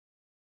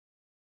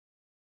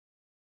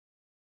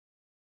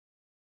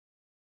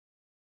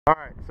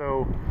Alright,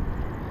 so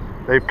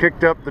they've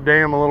kicked up the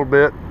dam a little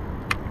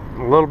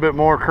bit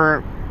more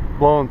current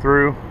blowing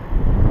through.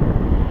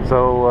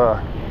 So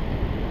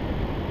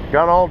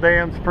got all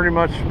dams pretty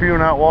much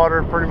spewing out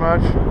water pretty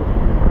much.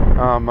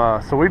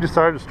 So we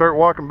decided to start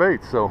walking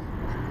baits. So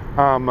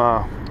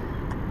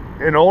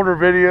in older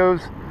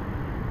videos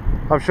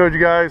I've showed you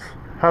guys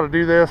how to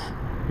do this.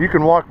 You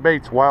can walk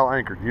baits while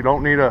anchored. You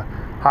don't need a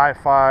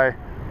hi-fi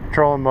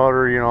trolling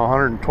motor, you know,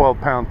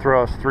 112 pound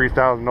thrust,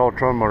 $3,000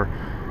 trolling motor.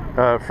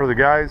 For the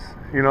guys,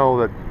 you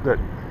know, that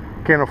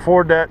can't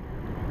afford that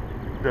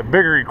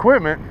bigger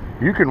equipment,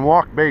 you can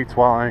walk baits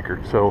while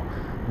anchored. So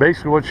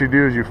basically what you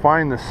do is you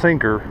find the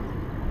sinker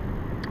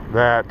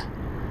that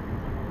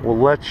will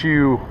let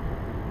you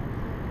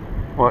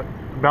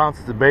bounce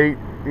the bait,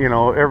 you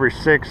know, every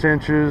 6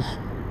 inches,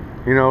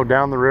 you know,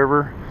 down the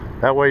river.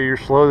 That way you're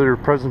slow their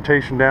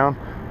presentation down.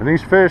 And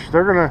these fish,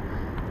 they're gonna,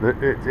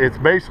 it's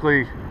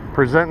basically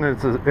presenting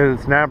in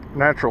its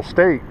natural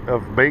state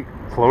of bait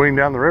floating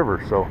down the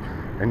river. So,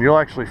 and you'll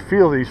actually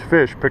feel these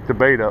fish pick the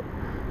bait up.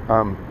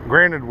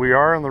 Granted, we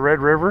are on the Red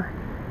River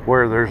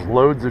where there's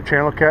loads of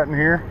channel cat in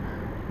here,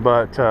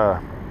 but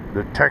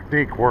the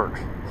technique works.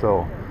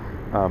 So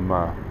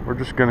we're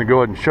just going to go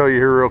ahead and show you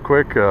here real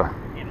quick.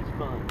 And it's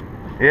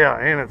fun. Yeah,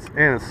 and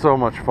it's so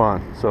much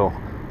fun. So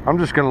I'm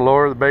just going to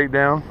lower the bait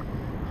down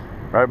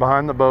right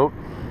behind the boat.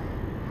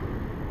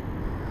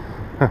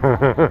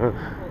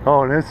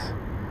 Oh, and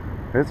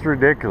it's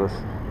ridiculous.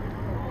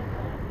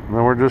 And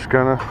then we're just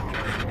gonna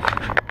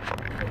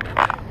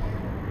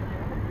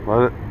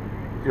let it,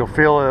 you'll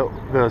feel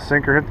the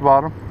sinker hit the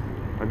bottom.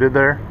 I did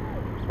there.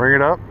 Bring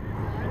it up.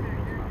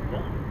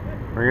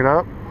 Bring it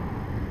up.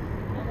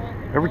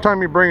 Every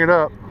time you bring it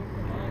up,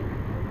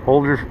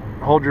 hold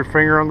your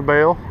finger on the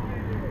bail.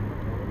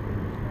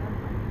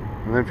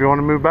 And then if you want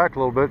to move back a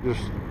little bit,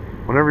 just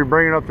whenever you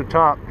bring it up the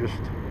top,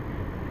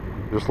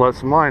 just let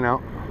some line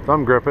out.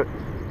 Thumb grip it.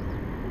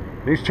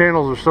 These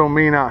channels are so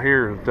mean out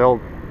here that they'll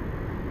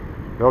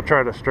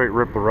try to straight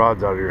rip the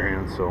rods out of your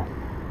hands. So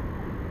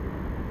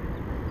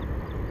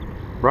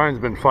Brian's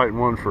been fighting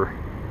one for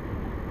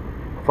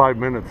 5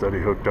 minutes that he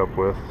hooked up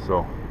with.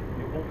 So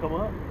it won't come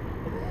up.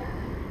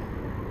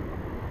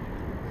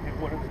 And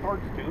when it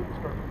starts to, it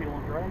starts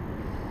feeling dry.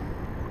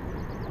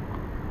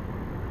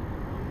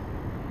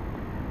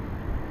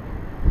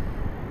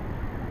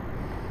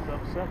 It's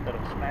upset that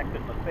I'm smacked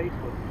in the face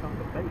with a chunk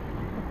of bait.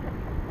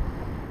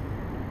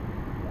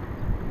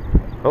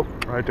 Oh,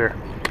 right there.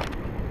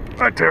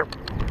 Right there.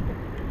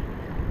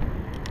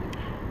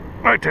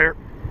 Right there.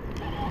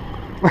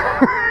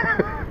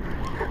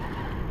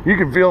 You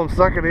can feel them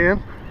suck it in,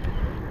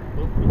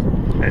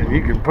 and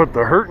you can put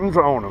the hurtings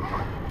on them.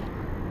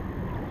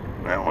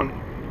 That one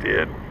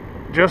did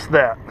just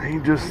that.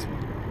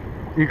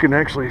 You can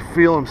actually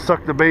feel them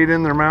suck the bait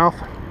in their mouth,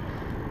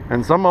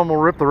 and some of them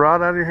will rip the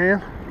rod out of your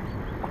hand.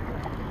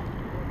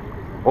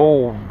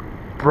 Oh,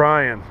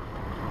 Brian,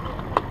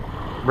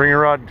 bring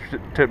your rod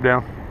tip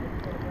down.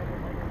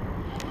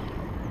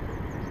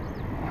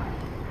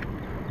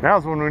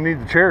 Now's when we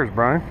need the chairs,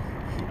 Brian,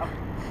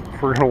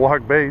 if we're gonna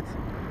walk baits.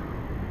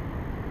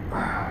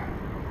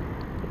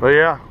 But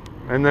yeah,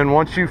 and then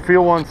once you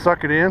feel one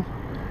suck it in,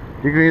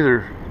 you can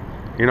either,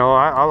 you know,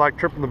 I like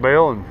tripping the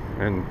bail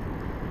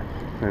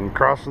and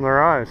crossing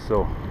their eyes.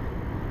 So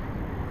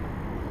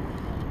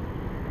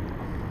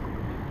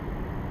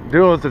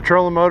doing with the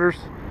trolling motors,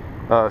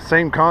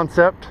 same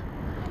concept,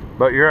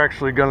 but you're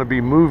actually going to be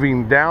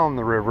moving down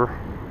the river,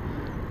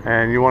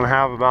 and you want to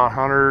have about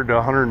 100 to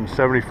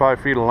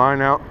 175 feet of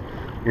line out,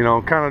 you know,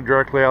 kind of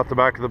directly out the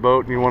back of the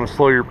boat, and you want to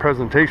slow your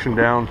presentation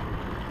down,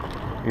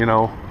 you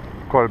know,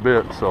 quite a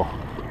bit. So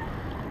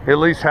at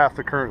least half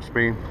the current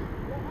speed.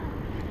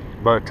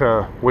 But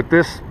with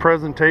this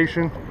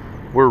presentation,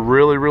 we're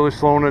really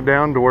slowing it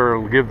down to where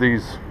it'll give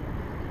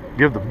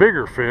the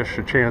bigger fish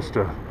a chance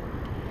to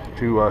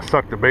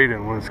suck the bait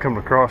in when it's coming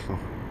across them.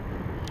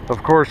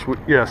 Of course,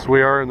 yes,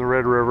 we are in the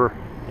Red River,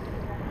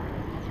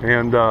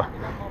 and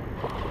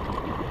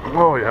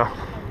oh yeah,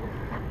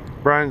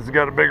 Brian's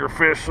got a bigger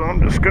fish, so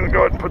I'm just gonna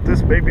go ahead and put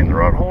this baby in the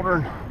rod holder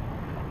and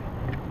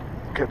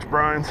catch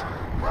Brian's.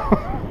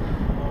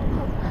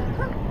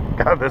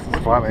 God, this is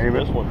fun, ain't it?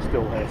 This one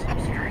still has some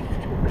strength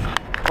to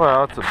it.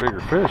 Well, that's a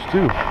bigger fish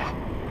too.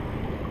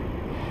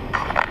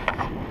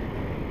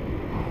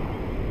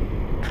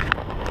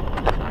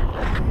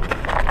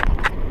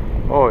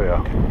 Oh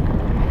yeah,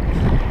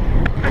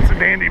 that's a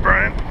dandy,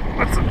 Brian.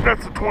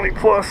 That's a 20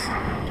 plus.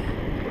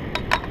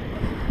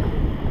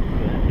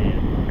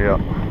 Yeah,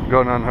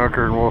 go and unhook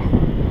her, and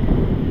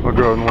we'll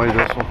go and weigh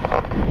this one.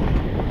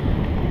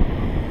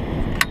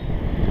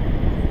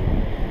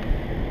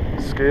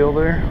 Scale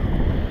there.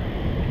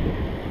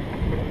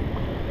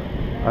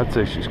 I'd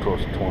say she's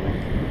close to 20.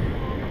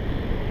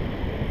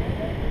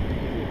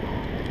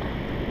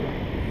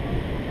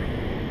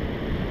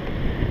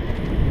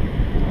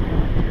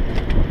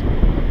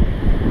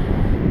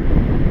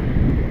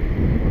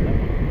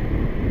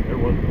 There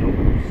wasn't no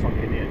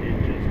sucking in, it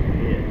just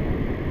hit.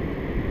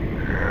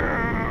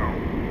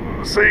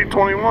 Say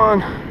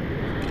 21.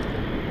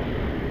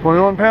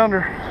 21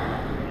 pounder.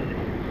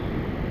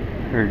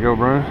 Here you go,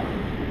 Brian.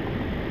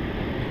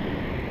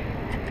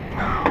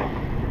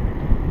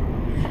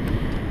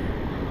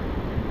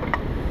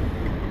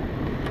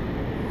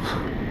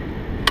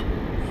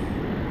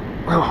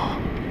 Oh.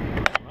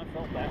 I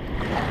felt that.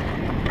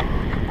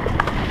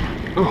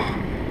 Oh.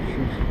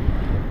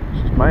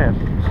 She's mad.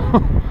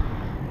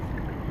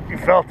 You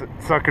felt it.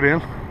 Suck it in.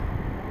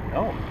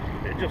 No,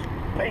 it just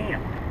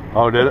bam.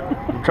 Oh, did it?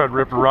 You tried to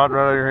rip the rod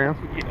right out of your hand?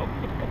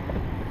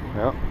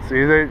 Yeah.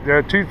 See, there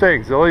are two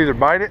things. They'll either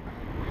bite it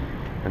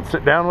and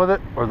sit down with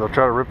it, or they'll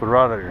try to rip the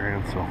rod out of your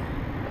hand. So.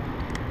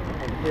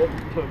 And it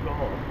took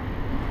off.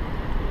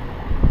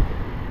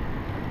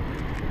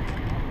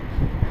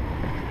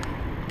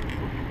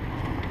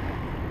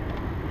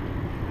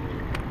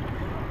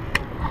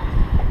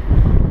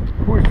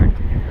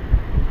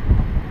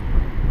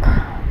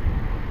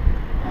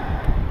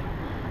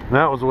 And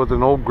that was with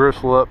an old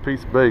gristle up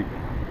piece of bait.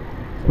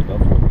 About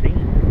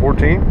 14.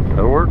 14?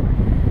 That'll work.